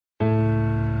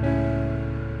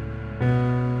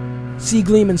See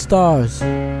Gleamin Starz.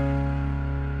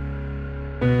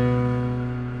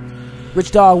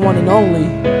 Rich Dog one and only.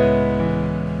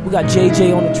 We got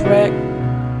JJ on the track.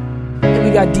 And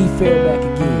we got D Fair back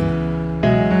again.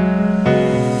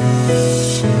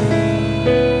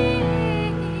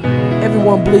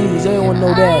 Everyone bleeds, everyone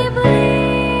know that.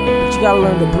 But you gotta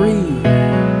learn to breathe.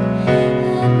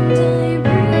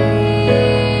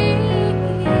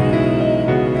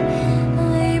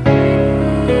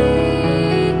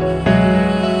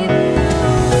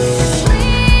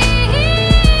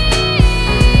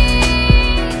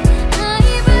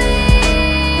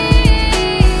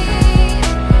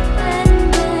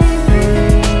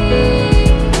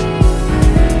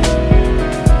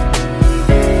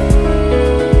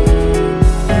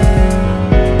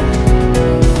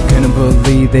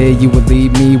 That you would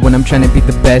leave me when I'm trying to be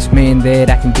the best man that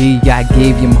I can be. I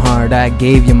gave you my heart, I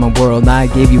gave you my world, I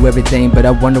gave you everything, but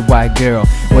I wonder why, girl,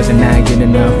 wasn't I good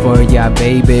enough for ya,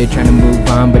 baby? Trying to move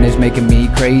on, but it's making me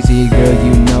crazy. Girl,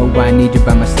 you know I need you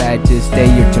by my side to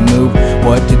stay or to move.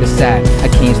 What to decide? I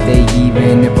can't stay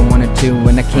even if I wanted to,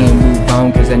 and I can't move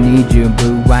on cause I need you,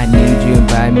 boo. I need you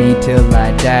by me till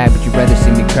I die, but you'd rather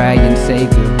see me cry and say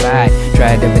goodbye.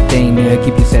 Tried everything to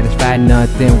keep you satisfied,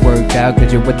 nothing worked out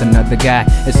cause you're with another guy.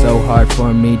 It's so hard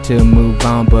for me to move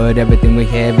on, but everything we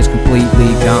have is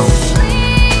completely gone.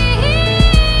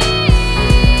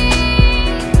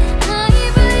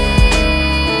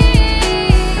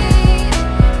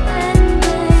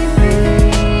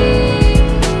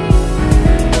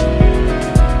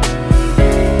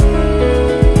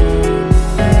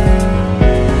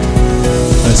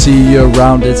 I see you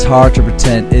around, it's hard to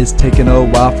pretend. It's taken a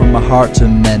while for my heart to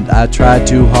mend. I tried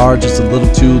too hard, just a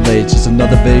little too late. Just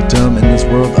another victim in this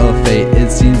world of fate.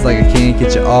 It seems like I can't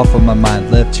get you off of my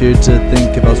mind. Left here to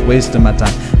think if I was wasting my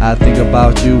time. I think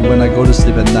about you when I go to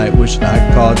sleep at night. Wishing I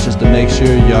called just to make sure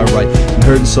you're right. Been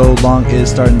hurting so long,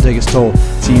 it's starting to take its toll.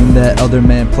 Seeing that other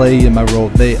man play in my role.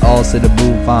 They all say to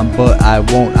move on, but I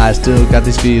won't. I still got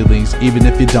these feelings, even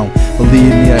if you don't.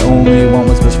 Believe me, I only want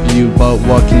what's best for you. But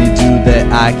what can you do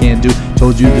that I can't do?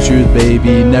 Told you the truth,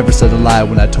 baby, never said a lie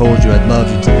when I told you I'd love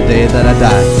you till the day that I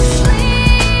die.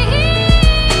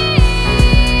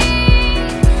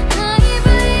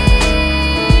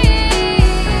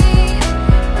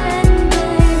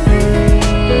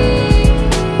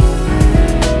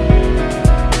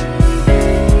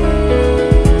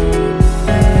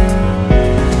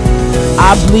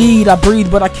 I bleed, I breathe,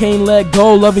 but I can't let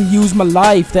go. Loving you's my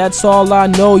life, that's all I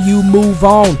know. You move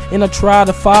on, and I try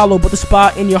to follow, but the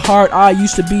spot in your heart I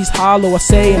used to be's hollow. I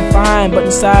say I'm fine, but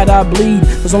inside I bleed.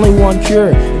 There's only one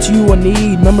cure, it's you I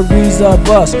need. Memories of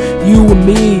us, you and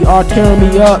me, are tearing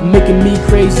me up, making me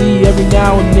crazy. Every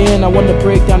now and then I want to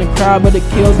break down and cry, but it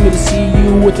kills me to see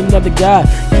you with another guy.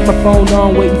 Keep my phone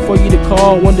on, waiting for you to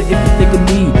call. Wonder if you think of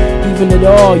me, even at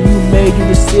all. You made your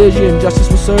decision, justice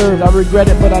was served. I regret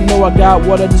it, but I know I got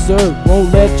what I deserve.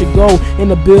 Won't let you go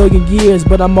in a billion years,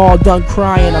 but I'm all done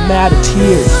crying, I'm out of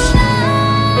tears.